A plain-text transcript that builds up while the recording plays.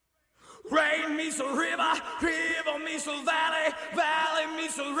meets a river, river meets a valley, valley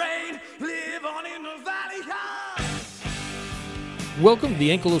meets a rain, live on in the valley. Welcome to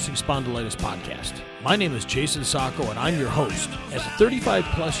the Ankylosing Spondylitis podcast. My name is Jayson and I'm your host. As a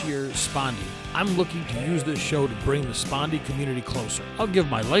 35-plus year spondy, I'm looking to use this show to bring the spondy community closer. I'll give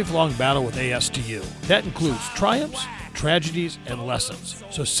my lifelong battle with AS to you. That includes triumphs, tragedies, and lessons.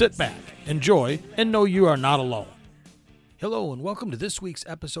 So sit back, enjoy, and know you are not alone. Hello, and welcome to this week's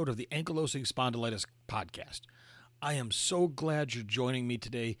episode of the Ankylosing Spondylitis podcast. I am so glad you're joining me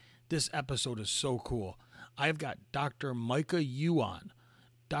today. This episode is so cool. I've got Dr. Micah Yu on.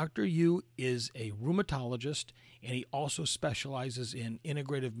 Dr. Yu is a rheumatologist, and he also specializes in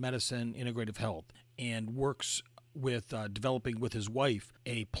integrative medicine, integrative health, and works with developing with his wife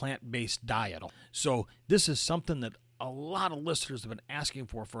a plant-based diet. So this is something that a lot of listeners have been asking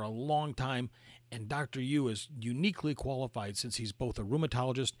for a long time, and Dr. Yu is uniquely qualified since he's both a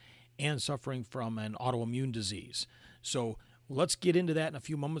rheumatologist and suffering from an autoimmune disease. So let's get into that in a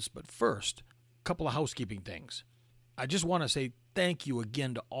few moments, but first, a couple of housekeeping things. I just want to say thank you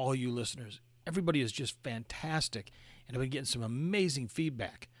again to all you listeners. Everybody is just fantastic, and I've been getting some amazing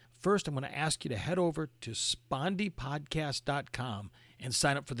feedback. First, I'm going to ask you to head over to spondypodcast.com and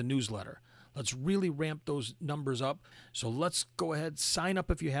sign up for the newsletter. Let's really ramp those numbers up. So let's go ahead, sign up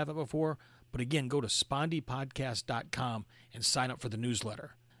if you haven't before. But again, go to spondypodcast.com and sign up for the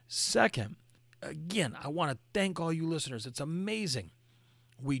newsletter. Second, again, I want to thank all you listeners. It's amazing.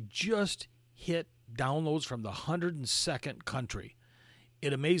 We just hit downloads from the 102nd country.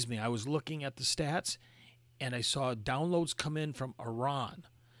 It amazed me. I was looking at the stats, and I saw downloads come in from Iran.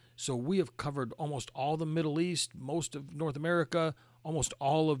 So we have covered almost all the Middle East, most of North America, almost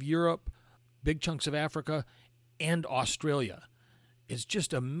all of Europe, big chunks of Africa, and Australia. It's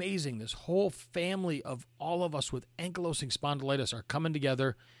just amazing. This whole family of all of us with ankylosing spondylitis are coming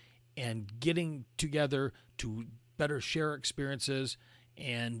together and getting together to better share experiences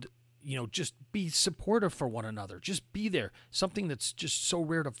and, just be supportive for one another. Just be there. Something that's just so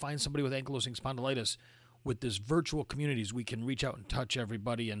rare to find somebody with ankylosing spondylitis. With this virtual communities, we can reach out and touch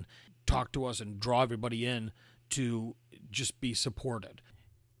everybody and talk to us and draw everybody in to just be supported.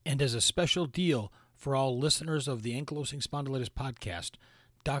 And as a special deal for all listeners of the Ankylosing Spondylitis podcast,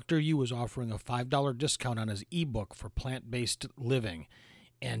 Dr. Yu is offering a $5 discount on his ebook for plant-based living.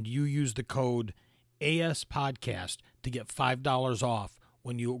 And you use the code ASPodcast to get $5 off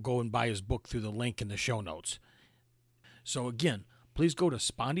when you go and buy his book through the link in the show notes. So again, please go to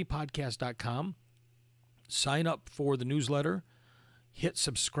spondypodcast.com, sign up for the newsletter, hit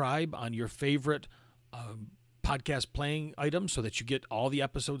subscribe on your favorite podcast playing items so that you get all the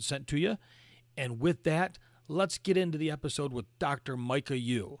episodes sent to you. And with that, let's get into the episode with Dr. Micah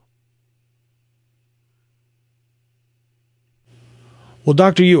Yu. Well,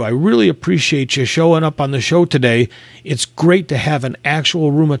 Dr. Yu, I really appreciate you showing up on the show today. It's great to have an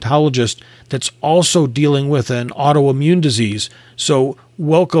actual rheumatologist that's also dealing with an autoimmune disease. So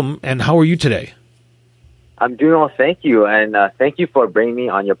welcome, and how are you today? I'm doing well, thank you, and thank you for bringing me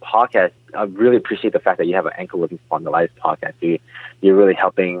on your podcast. I really appreciate the fact that you have an ankylosing spondylitis podcast. You're really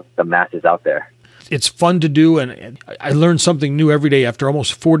helping the masses out there. It's fun to do, and I learn something new every day. After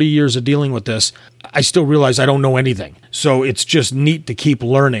almost 40 years of dealing with this, I still realize I don't know anything. So it's just neat to keep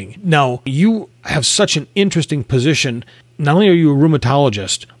learning. Now, you have such an interesting position. Not only are you a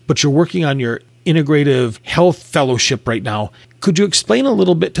rheumatologist, but you're working on your Integrative Health Fellowship right now. Could you explain a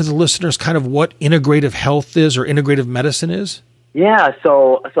little bit to the listeners kind of what integrative health is or integrative medicine is? Yeah,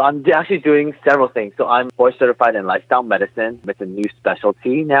 so I'm actually doing several things. So I'm board certified in lifestyle medicine. It's a new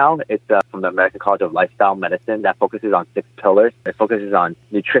specialty now. It's from the American College of Lifestyle Medicine that focuses on 6 pillars. It focuses on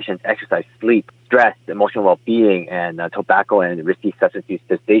nutrition, exercise, sleep, stress, emotional well-being, and tobacco and risky substance use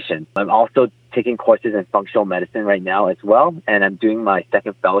cessation. I'm also taking courses in functional medicine right now as well, and I'm doing my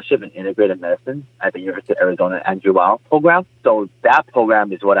second fellowship in integrative medicine at the University of Arizona Andrew Weilprogram. So that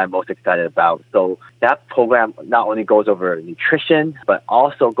program is what I'm most excited about. So that program not only goes over nutrition, but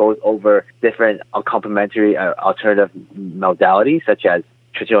also goes over different complementary alternative modalities such as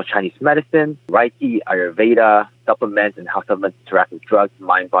traditional Chinese medicine, Reiki, Ayurveda, supplements and how supplements interact with drugs,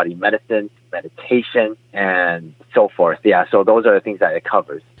 mind-body medicine, meditation, and so forth. Yeah, so those are the things that it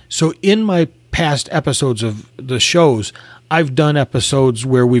covers. So in my past episodes of the shows, I've done episodes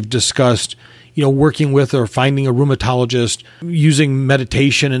where we've discussed, working with or finding a rheumatologist, using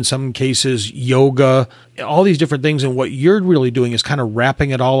meditation in some cases, yoga, all these different things. And what you're really doing is kind of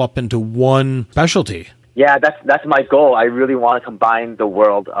wrapping it all up into one specialty. Yeah, that's my goal. I really want to combine the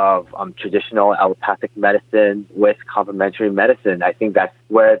world of traditional allopathic medicine with complementary medicine. I think that's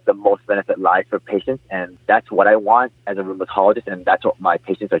where the most benefit lies for patients, and that's what I want as a rheumatologist, and that's what my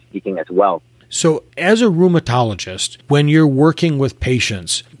patients are seeking as well. So as a rheumatologist, when you're working with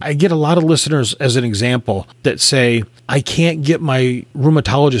patients, I get a lot of listeners, as an example, that say, I can't get my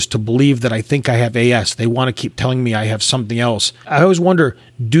rheumatologist to believe that I think I have AS. They want to keep telling me I have something else. I always wonder,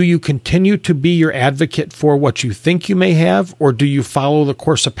 do you continue to be your advocate for what you think you may have, or do you follow the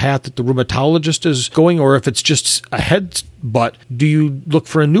course of path that the rheumatologist is going, or if it's just a headbutt, do you look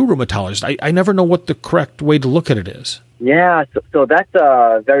for a new rheumatologist? I never know what the correct way to look at it is. Yeah, so that's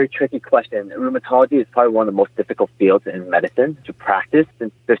a very tricky question. Rheumatology is probably one of the most difficult fields in medicine to practice,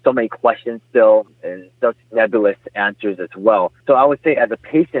 since there's so many questions still and such nebulous answers as well. So I would say, as a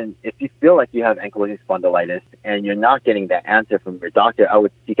patient, if you feel like you have ankylosing spondylitis and you're not getting that answer from your doctor, I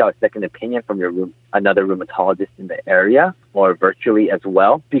would seek out a second opinion from another rheumatologist in the area, or virtually as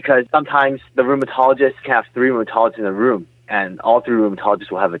well, because sometimes the rheumatologist can have 3 rheumatologists in a room, and all 3 rheumatologists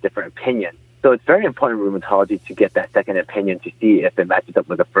will have a different opinion. So it's very important in rheumatology to get that second opinion to see if it matches up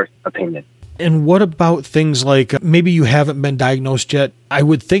with the first opinion. And what about things like maybe you haven't been diagnosed yet? I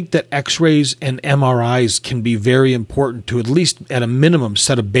would think that x-rays and MRIs can be very important to, at least at a minimum,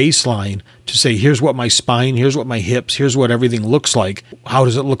 set a baseline to say, here's what my spine, here's what my hips, here's what everything looks like. How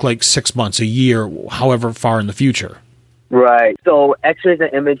does it look like 6 months, a year, however far in the future? Right. So x-rays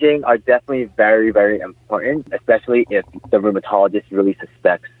and imaging are definitely very, very important, especially if the rheumatologist really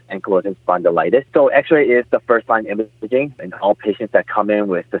suspects ankylosing spondylitis. So x-ray is the first-line imaging in all patients that come in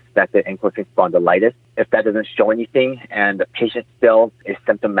with suspected ankylosing spondylitis. If that doesn't show anything and the patient still is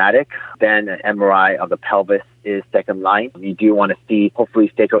symptomatic, then an MRI of the pelvis is second line. You do want to see,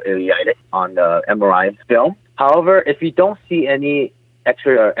 hopefully, sacroiliitis on the MRI film. However, if you don't see any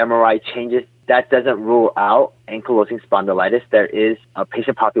x-ray or MRI changes, that doesn't rule out ankylosing spondylitis. There is a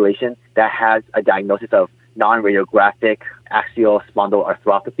patient population that has a diagnosis of non-radiographic axial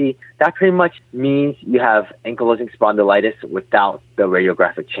spondyloarthropathy. That pretty much means you have ankylosing spondylitis without the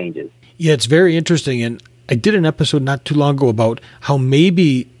radiographic changes. Yeah, it's very interesting. And I did an episode not too long ago about how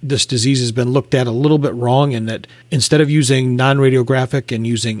maybe this disease has been looked at a little bit wrong, and that instead of using non-radiographic and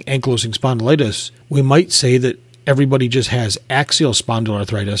using ankylosing spondylitis, we might say that everybody just has axial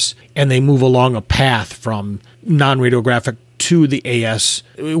spondyloarthritis, and they move along a path from non-radiographic to the AS.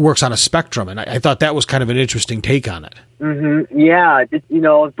 It works on a spectrum, and I thought that was kind of an interesting take on it. Mm-hmm. Yeah,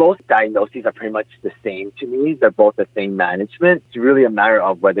 both diagnoses are pretty much the same to me. They're both the same management. It's really a matter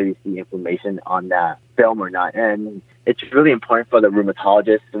of whether you see inflammation on that film or not. And it's really important for the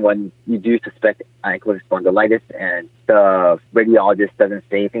rheumatologist, when you do suspect ankylosing spondylitis and the radiologist doesn't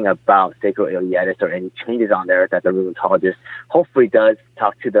say anything about sacroiliitis or any changes on there, that the rheumatologist hopefully does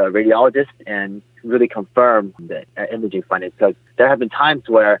talk to the radiologist and really confirm the imaging findings. Because there have been times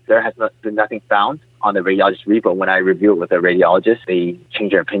where there has been nothing found on the radiologist read, but when I review it with a radiologist, they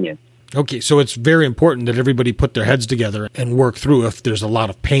change their opinion. Okay, so it's very important that everybody put their heads together and work through if there's a lot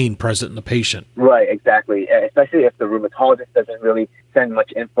of pain present in the patient. Right, exactly. Especially if the rheumatologist doesn't really send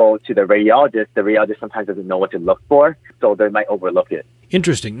much info to the radiologist sometimes doesn't know what to look for, so they might overlook it.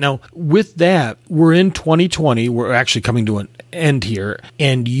 Interesting. Now, with that, we're in 2020. We're actually coming to an end here,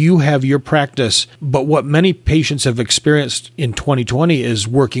 and you have your practice. But what many patients have experienced in 2020 is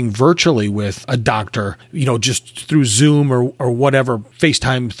working virtually with a doctor, just through Zoom or whatever,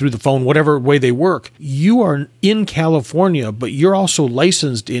 FaceTime, through the phone, whatever way they work. You are in California, but you're also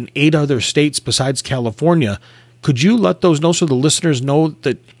licensed in 8 other states besides California. Could you let those know, so the listeners know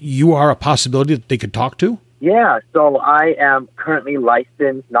that you are a possibility that they could talk to? Yeah, so I am currently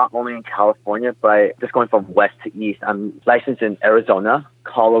licensed not only in California, but just going from west to east. I'm licensed in Arizona,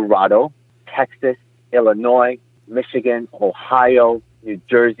 Colorado, Texas, Illinois, Michigan, Ohio, New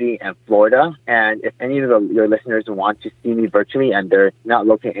Jersey, and Florida. And if any of your listeners want to see me virtually and they're not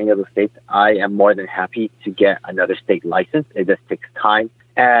located in any of those states, I am more than happy to get another state license. It just takes time.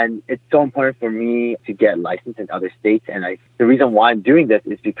 And it's so important for me to get licensed in other states. And the reason why I'm doing this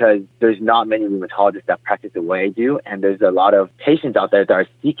is because there's not many rheumatologists that practice the way I do. And there's a lot of patients out there that are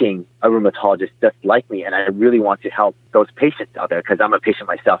seeking a rheumatologist just like me. And I really want to help those patients out there because I'm a patient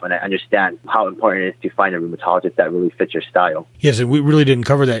myself and I understand how important it is to find a rheumatologist that really fits your style. Yes, and we really didn't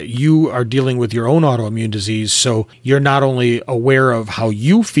cover that. You are dealing with your own autoimmune disease. So you're not only aware of how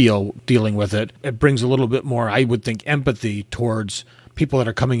you feel dealing with it, it brings a little bit more, I would think, empathy towards people that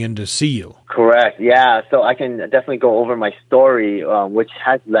are coming in to see you. Correct. Yeah. So I can definitely go over my story, which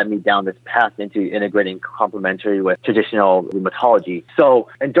has led me down this path into integrating complementary with traditional rheumatology. So,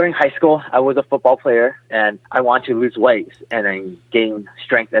 and during high school, I was a football player and I wanted to lose weight and then gain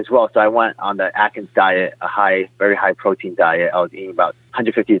strength as well. So I went on the Atkins diet, very high protein diet. I was eating about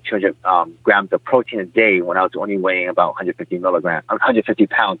 150 to 200 grams of protein a day when I was only weighing about 150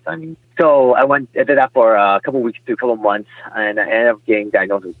 pounds. So I did that for a couple of weeks to a couple of months, and I ended up getting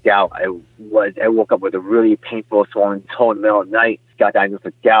diagnosed with gout. I I woke up with a really painful swollen toe in the middle of the night, got diagnosed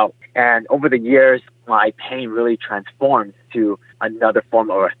with gout. And over the years, my pain really transformed to another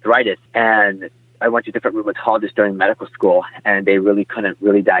form of arthritis. And I went to different rheumatologists during medical school, and they really couldn't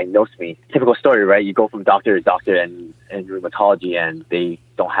really diagnose me. Typical story, right? You go from doctor to doctor in rheumatology, and they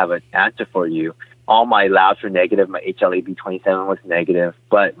don't have an answer for you. All my labs were negative. My HLA-B27 was negative,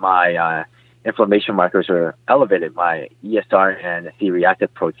 but my inflammation markers were elevated, my ESR and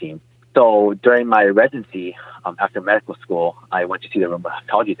C-reactive protein. So during my residency, after medical school, I went to see the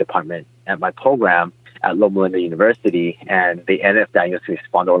rheumatology department at my program at Loma Linda University, and they ended up diagnosing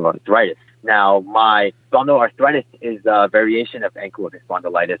spondyloarthritis. Now, my spondyloarthritis is a variation of ankylosing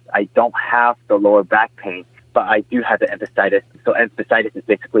spondylitis. I don't have the lower back pain, but I do have the enthesitis. So enthesitis is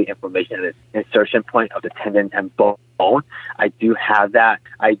basically inflammation at the insertion point of the tendon and bone. I do have that.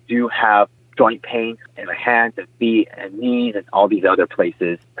 I do have joint pain in my hands and feet and knees and all these other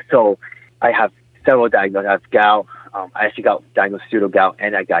places. So I have several diagnoses. I have gout. I actually got diagnosed with pseudo-gout,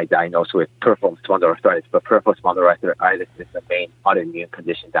 and I got diagnosed with peripheral spondyloarthritis. But peripheral spondyloarthritis is the main autoimmune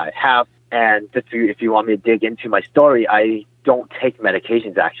condition that I have. And if you want me to dig into my story, I don't take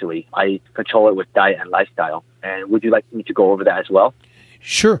medications, actually. I control it with diet and lifestyle. And would you like me to go over that as well?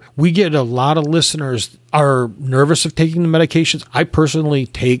 Sure. We get a lot of listeners are nervous of taking the medications. I personally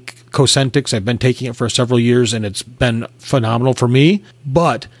take Cosentyx. I've been taking it for several years, and it's been phenomenal for me.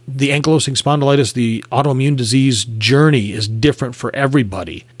 But the ankylosing spondylitis, the autoimmune disease journey is different for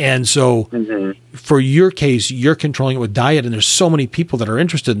everybody. And so for your case, you're controlling it with diet, and there's so many people that are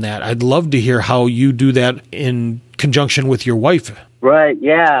interested in that. I'd love to hear how you do that in conjunction with your wife. Right,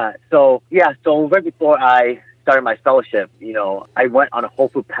 yeah. So right before I started my fellowship, I went on a whole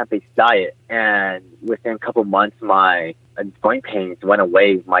food plant-based diet, and within a couple months, my joint pains went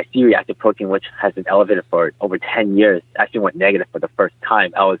away. My C-reactive protein, which has been elevated for over 10 years, actually went negative for the first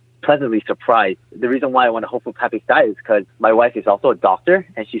time. I was pleasantly surprised. The reason why I went on a whole food plant-based diet is because my wife is also a doctor,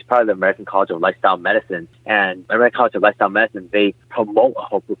 and she's part of the American College of Lifestyle Medicine. And American College of Lifestyle Medicine, they promote a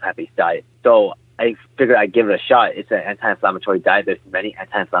whole food plant-based diet. So I figured I'd give it a shot. It's an anti-inflammatory diet. There's many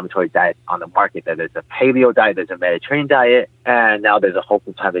anti-inflammatory diets on the market. There's a paleo diet, there's a Mediterranean diet, and now there's a whole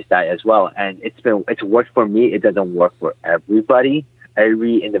food plant-based diet as well. And it's worked for me. It doesn't work for everybody.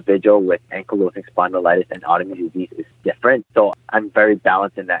 Every individual with ankylosing spondylitis and autoimmune disease is different. So I'm very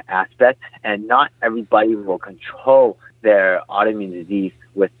balanced in that aspect. And not everybody will control their autoimmune disease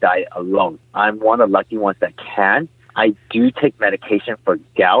with diet alone. I'm one of the lucky ones that can. I do take medication for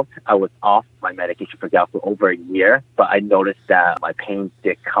gout. I was off my medication for gout for over a year, but I noticed that my pain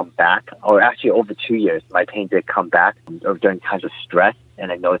did come back, or actually over 2 years, my pain did come back during times of stress,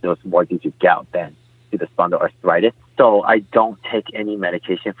 and I noticed it was more due to gout than to the spondyloarthritis. So I don't take any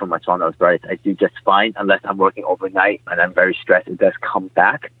medication for my spondyloarthritis. I do just fine unless I'm working overnight and I'm very stressed. It does come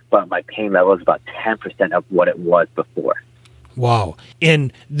back, but my pain level is about 10% of what it was before. Wow.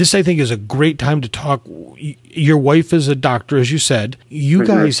 And this, I think, is a great time to talk. Your wife is a doctor, as you said. You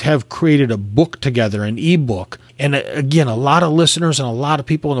guys have created a book together, an ebook. And again, a lot of listeners and a lot of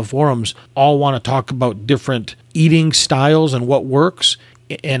people in the forums all want to talk about different eating styles and what works.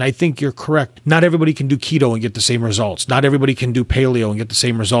 And I think you're correct. Not everybody can do keto and get the same results. Not everybody can do paleo and get the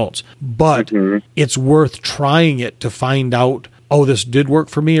same results. But it's worth trying it to find out, oh, this did work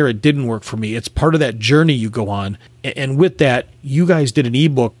for me or it didn't work for me. It's part of that journey you go on. And with that, you guys did an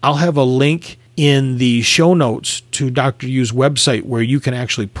ebook. I'll have a link in the show notes to Dr. Yu's website where you can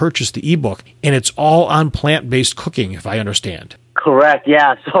actually purchase the ebook. And it's all on plant-based cooking, if I understand. Correct,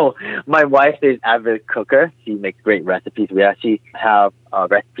 yeah. So my wife is an avid cooker. She makes great recipes. We actually have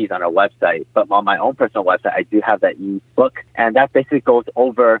recipes on our website. But on my own personal website, I do have that ebook. And that basically goes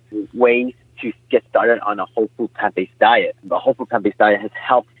over ways to get started on a whole food plant-based diet. The whole food plant-based diet has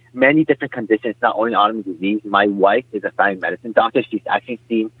helped many different conditions, not only autoimmune disease. My wife is a family medicine doctor. She's actually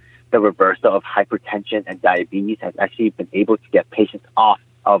seen the reversal of hypertension and diabetes, has actually been able to get patients off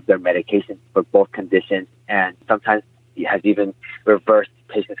of their medications for both conditions, and sometimes it has even reversed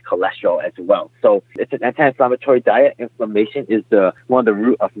patients' cholesterol as well. So it's an anti-inflammatory diet. Inflammation is one of the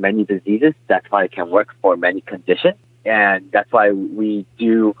root of many diseases. That's why it can work for many conditions. And that's why we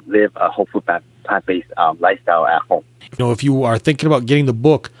do live a whole food plant-based lifestyle at home. If you are thinking about getting the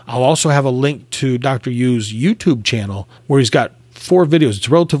book, I'll also have a link to Dr. Yu's YouTube channel where he's got 4 videos. It's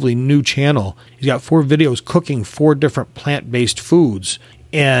a relatively new channel. He's got 4 videos cooking 4 different plant-based foods.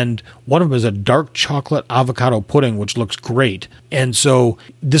 And one of them is a dark chocolate avocado pudding, which looks great. And so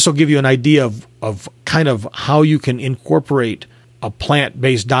this will give you an idea of kind of how you can incorporate a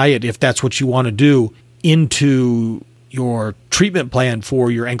plant-based diet, if that's what you want to do, into your treatment plan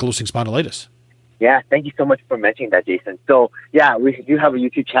for your ankylosing spondylitis. Yeah, thank you so much for mentioning that, Jayson. So, yeah, we do have a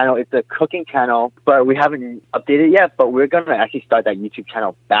YouTube channel. It's a cooking channel, but we haven't updated yet. But we're going to actually start that YouTube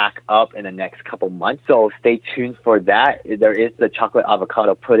channel back up in the next couple months. So stay tuned for that. There is the chocolate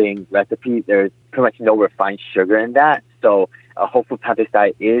avocado pudding recipe. There's pretty much no refined sugar in that. So a whole food plant-based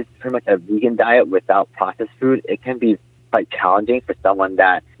diet is pretty much a vegan diet without processed food. It can be quite challenging for someone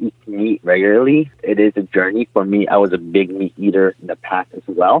that eats meat regularly. It is a journey for me. I was a big meat eater in the past as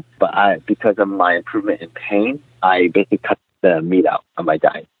well, but because of my improvement in pain, I basically cut the meat out of my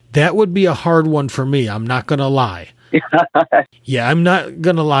diet. That would be a hard one for me. I'm not going to lie. Yeah, I'm not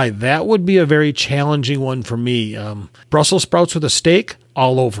going to lie. That would be a very challenging one for me. Brussels sprouts with a steak,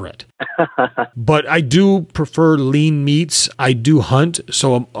 all over it. But I do prefer lean meats. I do hunt,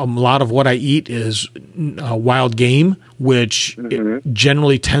 so a lot of what I eat is wild game, which it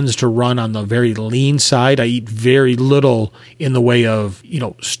generally tends to run on the very lean side. I eat very little in the way of,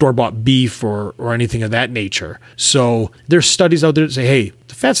 store-bought beef or anything of that nature. So there's studies out there that say, hey,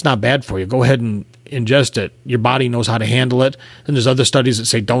 the fat's not bad for you. Go ahead and ingest it. Your body knows how to handle it. And there's other studies that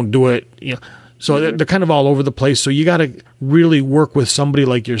say don't do it. So they're kind of all over the place. So you got to really work with somebody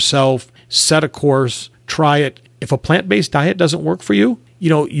like yourself, set a course, try it. If a plant-based diet doesn't work for you,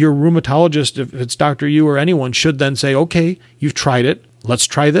 your rheumatologist, if it's Dr. Yu or anyone, should then say, okay, you've tried it. Let's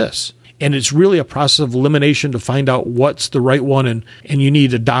try this. And it's really a process of elimination to find out what's the right one. And you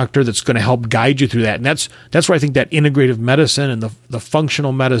need a doctor that's going to help guide you through that. And that's where I think that integrative medicine and the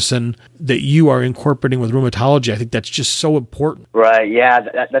functional medicine that you are incorporating with rheumatology, I think that's just so important. Right. Yeah.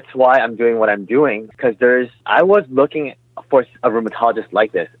 That's why I'm doing what I'm doing, because I was looking for a rheumatologist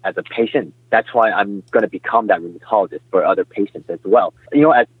like this as a patient. That's why I'm going to become that rheumatologist for other patients as well.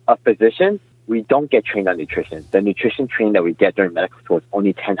 As a physician, we don't get trained on nutrition. The nutrition training that we get during medical school is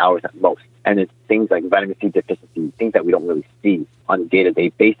only 10 hours at most. And it's things like vitamin C deficiency, things that we don't really see on a day-to-day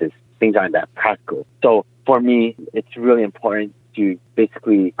basis. Things aren't that practical. So for me, it's really important to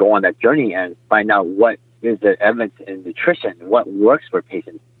basically go on that journey and find out what is the evidence in nutrition, what works for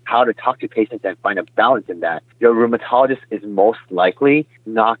patients, how to talk to patients and find a balance in that. Your rheumatologist is most likely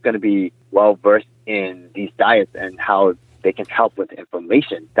not going to be well-versed in these diets and how they can help with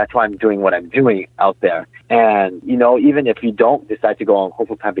inflammation. That's why I'm doing what I'm doing out there. And, even if you don't decide to go on whole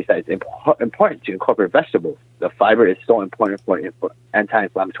food plant-based diet, it's important to incorporate vegetables. The fiber is so important for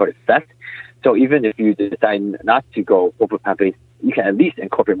anti-inflammatory effect. So even if you decide not to go whole food plant-based, you can at least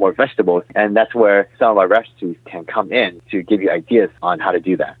incorporate more vegetables. And that's where some of our recipes can come in to give you ideas on how to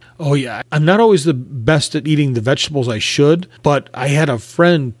do that. Oh, yeah. I'm not always the best at eating the vegetables I should, but I had a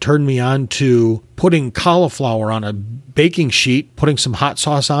friend turn me on to putting cauliflower on a baking sheet, putting some hot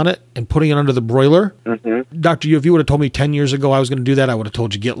sauce on it, and putting it under the broiler. Dr. Yu, if you would have told me 10 years ago I was going to do that, I would have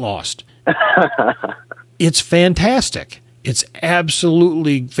told you get lost. It's fantastic. It's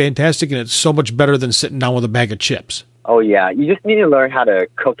absolutely fantastic, and it's so much better than sitting down with a bag of chips. Oh, yeah. You just need to learn how to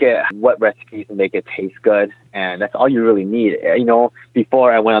cook it, what recipes make it taste good, and that's all you really need.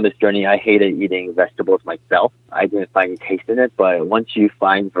 Before I went on this journey, I hated eating vegetables myself. I didn't find any taste in it, but once you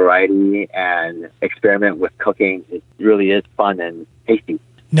find variety and experiment with cooking, it really is fun and tasty.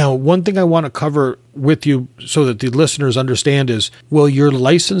 Now, one thing I want to cover with you so that the listeners understand is, well, you're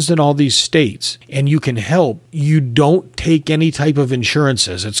licensed in all these states and you can help. You don't take any type of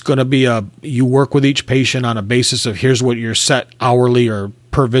insurances. It's going to be you work with each patient on a basis of here's what your set hourly or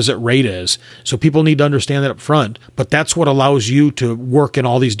per visit rate is. So people need to understand that up front. But that's what allows you to work in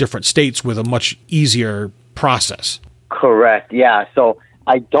all these different states with a much easier process. Correct. Yeah. So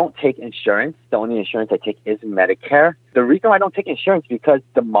I don't take insurance. The only insurance I take is Medicare. The reason why I don't take insurance is because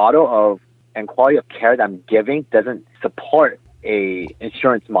the model of and quality of care that I'm giving doesn't support a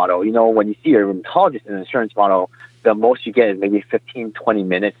insurance model. When you see a rheumatologist in an insurance model, the most you get is maybe 15, 20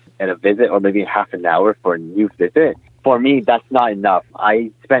 minutes at a visit or maybe half an hour for a new visit. For me, that's not enough.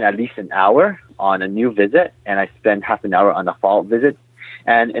 I spend at least an hour on a new visit and I spend half an hour on a follow-up visit.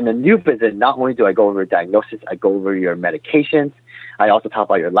 And in the new visit, not only do I go over diagnosis, I go over your medications. I also talk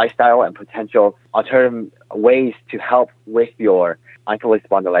about your lifestyle and potential alternative ways to help with your Ankylosing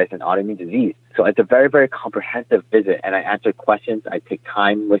Spondylitis and autoimmune disease. So it's a very, very comprehensive visit, and I answer questions. I take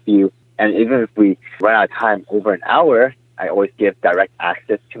time with you. And even if we run out of time over an hour, I always give direct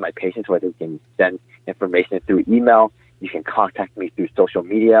access to my patients where they can send information through email. You can contact me through social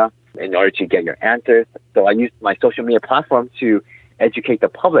media in order to get your answers. So I use my social media platform to educate the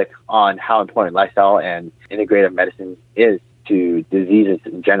public on how important lifestyle and integrative medicine is to diseases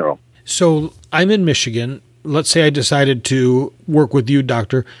in general. So I'm in Michigan. Let's say I decided to work with you,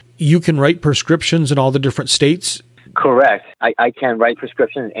 doctor. You can write prescriptions in all the different states? Correct. I can write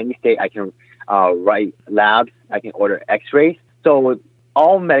prescriptions in any state. I can write labs. I can order x-rays. So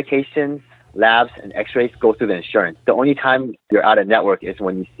all medications labs and x-rays go through the insurance. The only time you're out of network is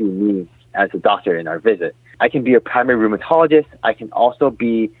when you see me as a doctor in our visit. I can be your primary rheumatologist. I can also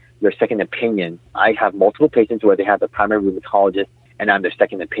be your second opinion. I have multiple patients where they have the primary rheumatologist and I'm their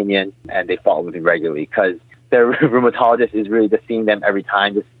second opinion, and they follow with me regularly because their rheumatologist is really just seeing them every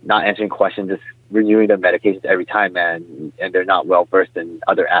time, just not answering questions, just renewing their medications every time, and they're not well versed in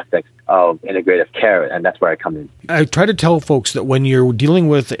other aspects of integrative care, and that's where I come in. I try to tell folks that when you're dealing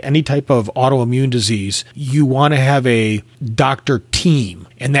with any type of autoimmune disease, you want to have a doctor team,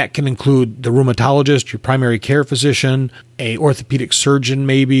 and that can include the rheumatologist, your primary care physician, a orthopedic surgeon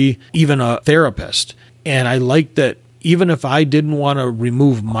maybe, even a therapist. And I like that even if I didn't want to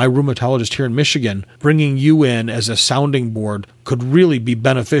remove my rheumatologist here in Michigan, bringing you in as a sounding board could really be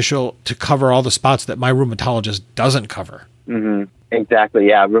beneficial to cover all the spots that my rheumatologist doesn't cover. Mm-hmm. Exactly.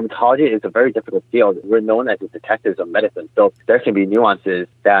 Yeah. Rheumatology is a very difficult field. We're known as the detectives of medicine. So there can be nuances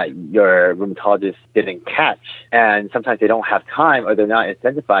that your rheumatologist didn't catch. And sometimes they don't have time or they're not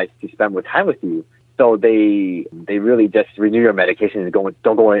incentivized to spend more time with you. So they really just renew your medication and don't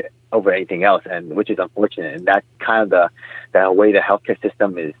go over anything else, and which is unfortunate. And that's kind of the way the healthcare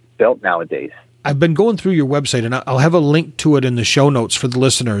system is built nowadays. I've been going through your website, and I'll have a link to it in the show notes for the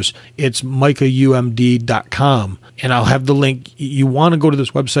listeners. It's micahumd.com, and I'll have the link. You want to go to this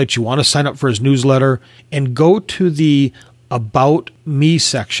website, you want to sign up for his newsletter, and go to the About Me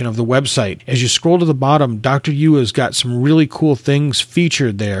section of the website. As you scroll to the bottom, Dr. Yu has got some really cool things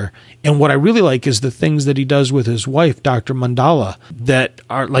featured there. And what I really like is the things that he does with his wife, Dr. Mandala, that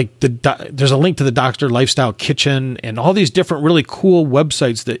are like there's a link to the Dr. Lifestyle Kitchen and all these different really cool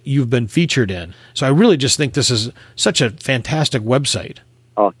websites that you've been featured in. So I really just think this is such a fantastic website.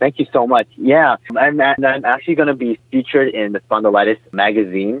 Oh, thank you so much. Yeah, I'm actually going to be featured in the Spondylitis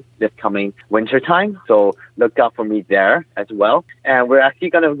magazine this coming winter time. So look out for me there as well. And we're actually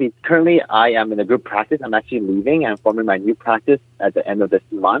going to be, currently I am in a group practice. I'm actually leaving and forming my new practice at the end of this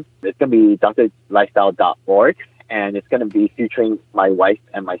month. It's going to be drlifestyle.org. And it's going to be featuring my wife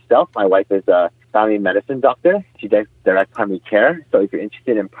and myself. My wife is a family medicine doctor. She does direct primary care. So if you're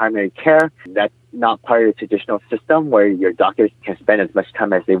interested in primary care, that's not part of the traditional system where your doctors can spend as much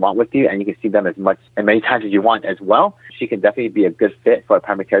time as they want with you, and you can see them as many times as you want as well. She can definitely be a good fit for a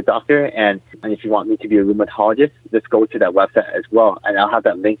primary care doctor. And if you want me to be a rheumatologist, just go to that website as well. And I'll have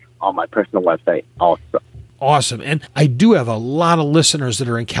that link on my personal website also. Awesome. And I do have a lot of listeners that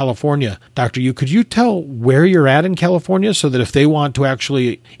are in California. Dr. Yu, could you tell where you're at in California so that if they want to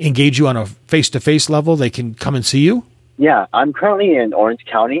actually engage you on a face-to-face level, they can come and see you? Yeah, I'm currently in Orange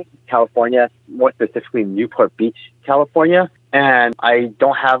County, California, more specifically Newport Beach, California. And I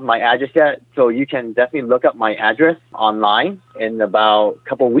don't have my address yet, so you can definitely look up my address online in about a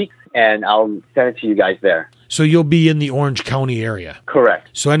couple of weeks, and I'll send it to you guys there. So you'll be in the Orange County area? Correct.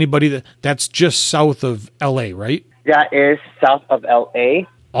 So anybody that's just south of L.A., right? That is south of L.A.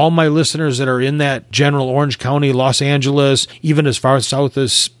 All my listeners that are in that general Orange County, Los Angeles, even as far south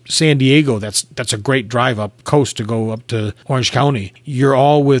as San Diego, that's a great drive up coast to go up to Orange County. You're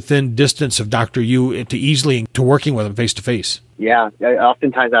all within distance of Dr. Yu to working with him face to face. Yeah,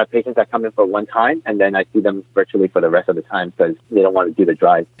 oftentimes I have patients that come in for one time, and then I see them virtually for the rest of the time because they don't want to do the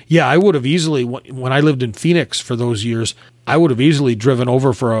drive. Yeah, I would have easily, when I lived in Phoenix for those years, I would have easily driven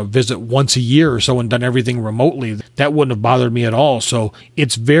over for a visit once a year or so and done everything remotely. That wouldn't have bothered me at all. So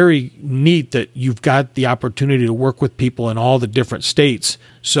it's very neat that you've got the opportunity to work with people in all the different states.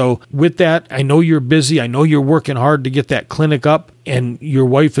 So with that, I know you're busy. I know you're working hard to get that clinic up, and your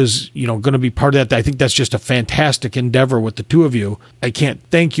wife is, going to be part of that. I think that's just a fantastic endeavor with the two of you. I can't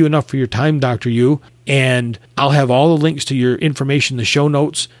thank you enough for your time, Dr. Yu. And I'll have all the links to your information in the show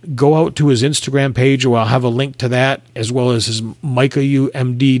notes. Go out to his Instagram page, or I'll have a link to that, as well as his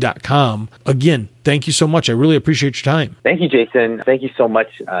micahumd.com. Again, thank you so much. I really appreciate your time. Thank you, Jayson. Thank you so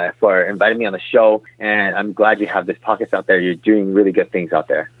much for inviting me on the show. And I'm glad you have this podcast out there. You're doing really good things out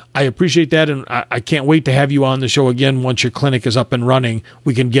there. I appreciate that. And I can't wait to have you on the show again once your clinic is up and running.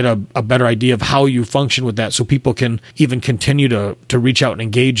 We can get a better idea of how you function with that so people can even continue to reach out and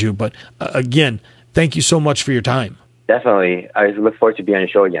engage you. But again, thank you so much for your time. Definitely. I look forward to being on your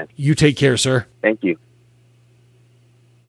show again. You take care, sir. Thank you.